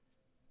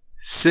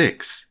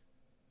6.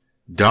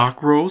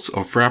 Dark roast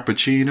or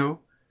frappuccino?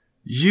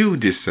 You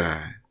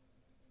decide.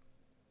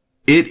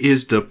 It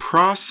is the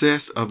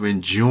process of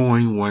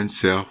enjoying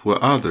oneself with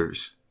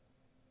others,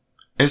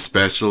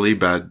 especially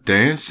by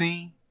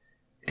dancing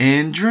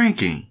and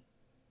drinking.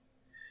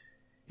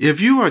 If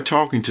you are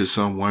talking to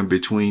someone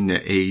between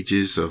the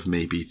ages of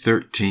maybe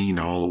 13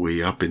 all the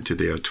way up into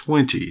their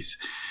 20s,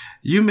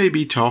 you may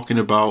be talking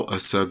about a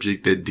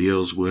subject that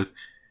deals with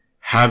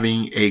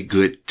having a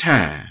good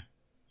time.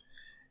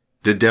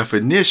 The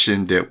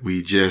definition that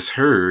we just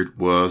heard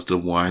was the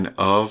one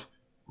of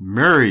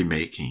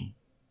merrymaking.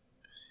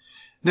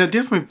 Now,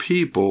 different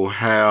people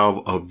have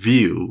a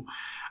view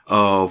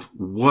of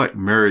what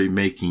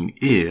merrymaking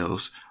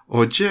is,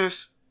 or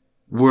just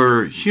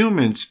were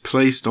humans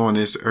placed on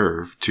this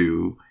earth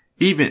to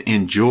even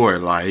enjoy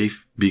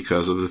life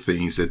because of the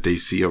things that they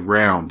see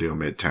around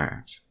them at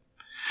times.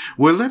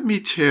 Well, let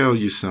me tell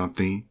you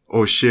something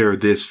or share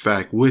this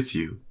fact with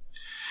you.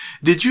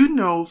 Did you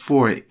know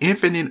for an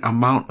infinite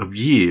amount of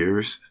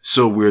years,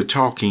 so we're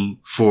talking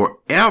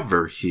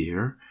forever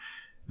here,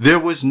 there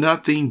was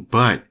nothing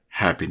but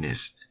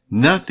happiness,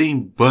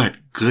 nothing but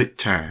good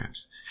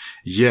times?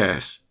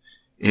 Yes,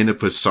 in the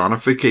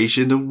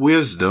personification of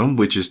wisdom,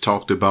 which is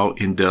talked about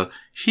in the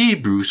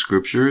Hebrew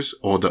scriptures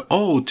or the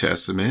Old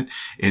Testament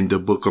in the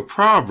book of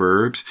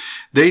Proverbs,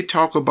 they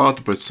talk about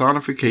the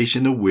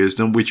personification of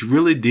wisdom, which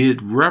really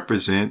did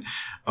represent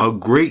a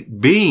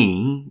great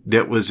being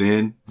that was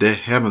in the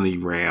heavenly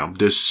realm,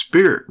 the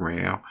spirit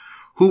realm,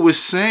 who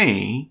was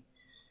saying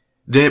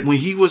that when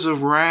he was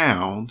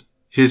around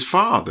his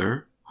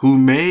father, who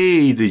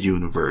made the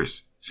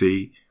universe,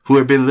 who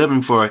had been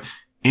living for an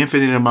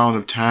infinite amount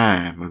of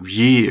time, of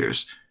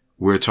years,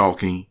 we're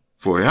talking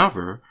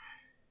forever,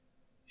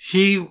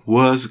 he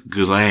was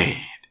glad.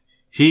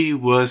 He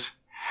was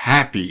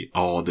happy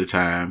all the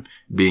time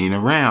being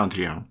around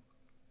him.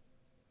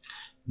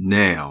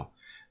 Now,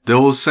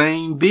 those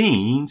same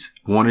beings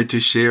wanted to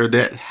share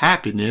that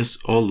happiness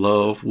or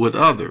love with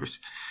others.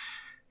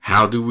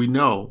 How do we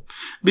know?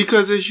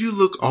 Because as you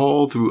look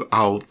all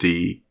throughout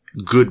the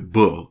good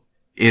book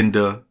in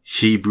the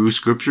Hebrew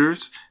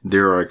scriptures,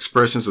 there are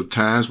expressions of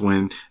times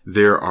when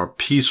there are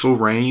peaceful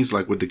reigns,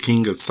 like with the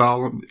King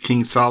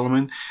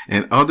Solomon,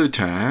 and other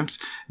times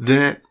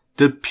that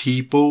the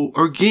people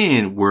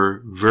again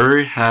were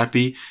very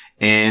happy.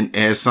 And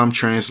as some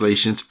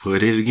translations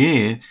put it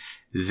again,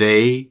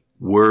 they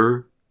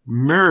were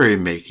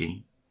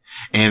merrymaking.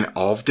 And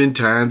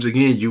oftentimes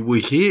again, you will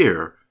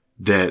hear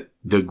that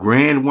the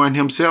grand one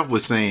himself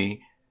was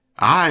saying,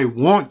 I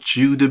want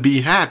you to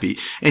be happy.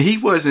 And he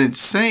wasn't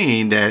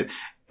saying that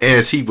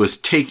as he was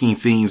taking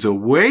things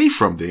away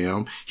from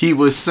them. He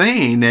was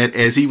saying that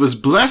as he was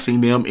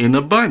blessing them in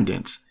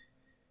abundance.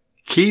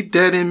 Keep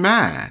that in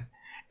mind.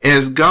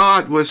 As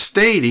God was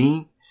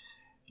stating,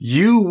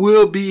 you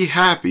will be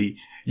happy.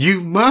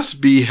 You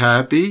must be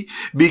happy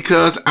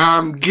because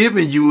I'm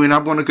giving you and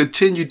I'm going to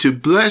continue to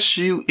bless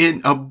you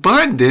in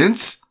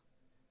abundance.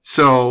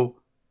 So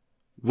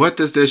what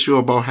does that show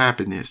about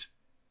happiness?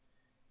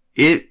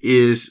 It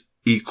is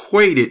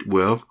equated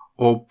with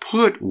or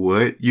put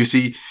with, you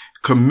see,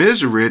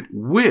 commiserate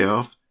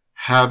with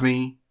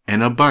having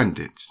an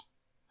abundance.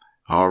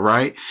 All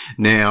right.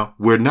 Now,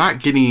 we're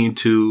not getting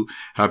into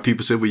how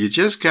people say, well, you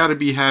just got to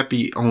be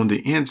happy on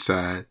the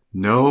inside.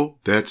 No,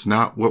 that's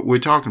not what we're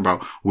talking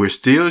about. We're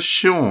still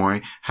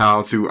showing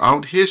how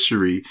throughout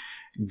history,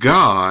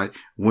 God,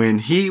 when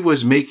he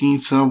was making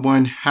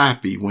someone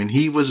happy, when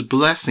he was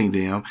blessing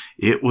them,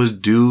 it was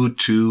due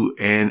to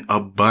an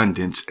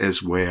abundance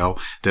as well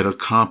that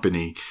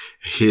accompanied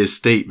his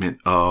statement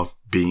of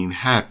being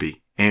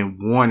happy and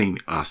wanting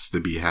us to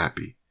be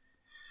happy.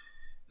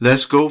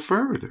 Let's go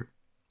further.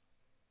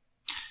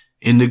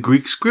 In the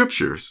Greek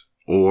scriptures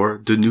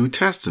or the New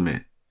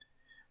Testament,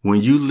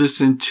 when you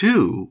listen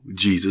to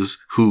Jesus,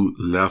 who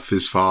left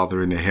his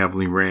Father in the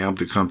heavenly realm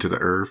to come to the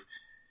earth,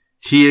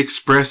 he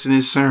expressed in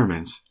his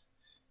sermons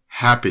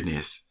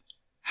happiness,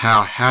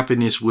 how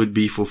happiness would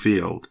be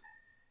fulfilled.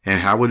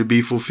 And how would it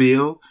be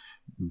fulfilled?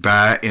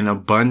 By an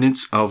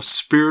abundance of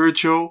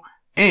spiritual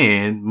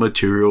and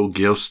material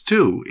gifts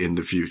too in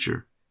the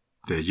future.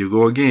 There you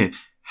go again.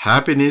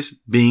 Happiness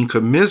being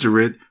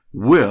commiserate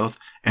with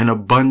an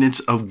abundance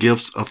of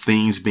gifts of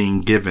things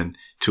being given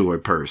to a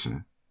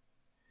person.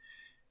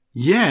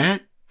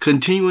 Yet,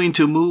 continuing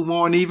to move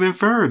on even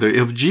further,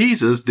 if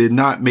Jesus did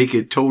not make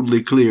it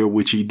totally clear,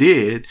 which he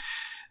did,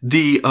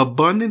 the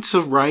abundance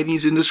of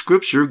writings in the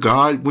scripture,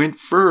 God went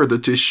further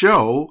to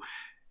show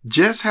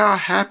just how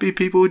happy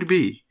people would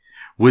be.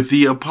 With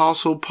the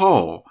apostle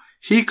Paul,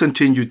 he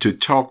continued to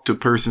talk to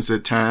persons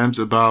at times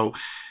about,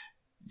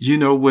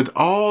 with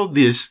all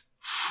this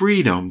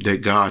freedom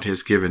that God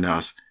has given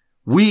us,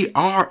 we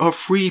are a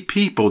free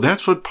people.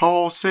 That's what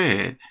Paul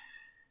said.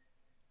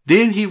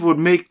 Then he would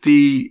make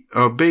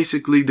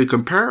basically the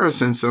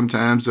comparison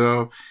sometimes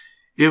of,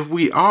 if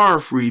we are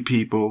free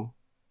people,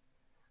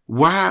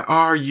 why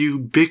are you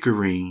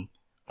bickering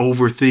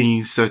over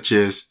things such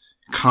as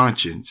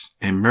conscience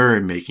and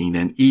merrymaking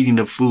and eating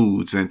of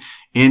foods and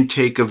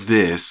intake of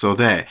this so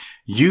that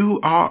you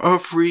are a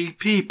free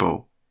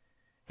people.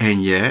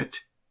 And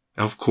yet,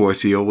 of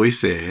course, he always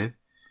said,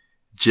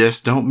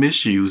 just don't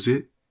misuse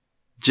it.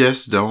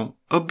 Just don't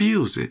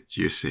abuse it,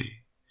 you see.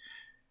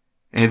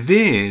 And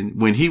then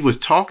when he was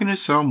talking to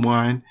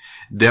someone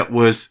that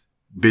was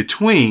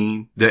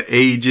between the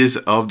ages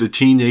of the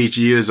teenage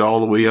years all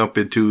the way up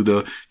into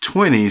the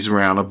 20s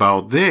round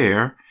about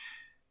there,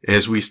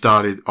 as we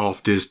started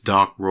off this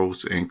dark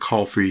roast and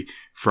coffee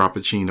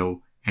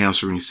frappuccino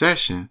answering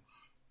session,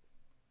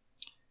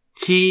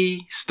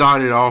 he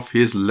started off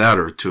his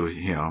letter to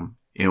him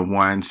in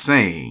one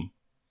saying,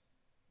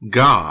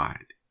 God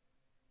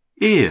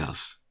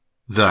is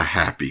the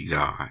happy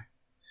God.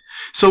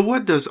 So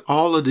what does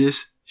all of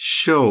this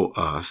show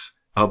us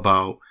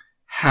about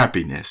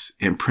happiness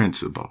in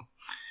principle?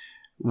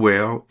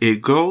 Well,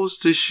 it goes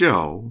to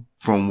show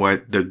from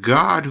what the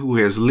God who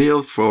has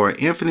lived for an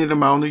infinite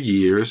amount of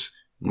years,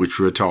 which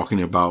we're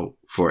talking about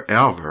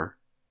forever,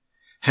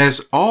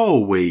 has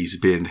always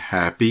been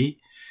happy.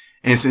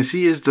 And since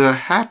he is the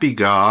happy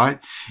God,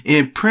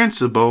 in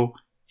principle,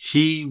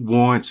 he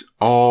wants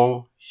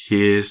all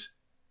his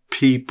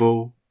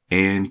people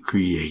and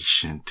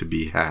creation to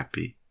be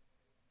happy.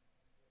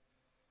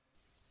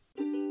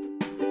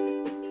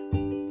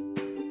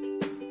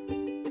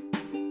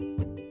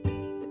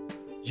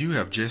 You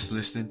have just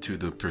listened to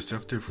the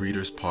Perceptive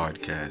Readers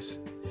Podcast.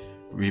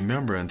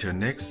 Remember, until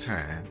next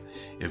time,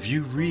 if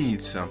you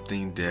read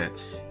something that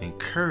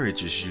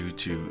encourages you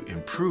to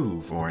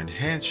improve or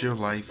enhance your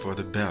life for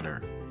the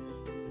better,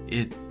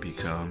 it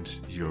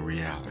becomes your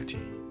reality.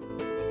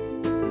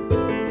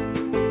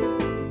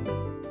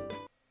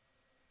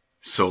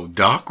 So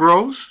dark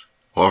roast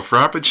or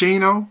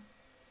frappuccino?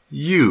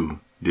 You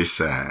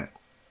decide.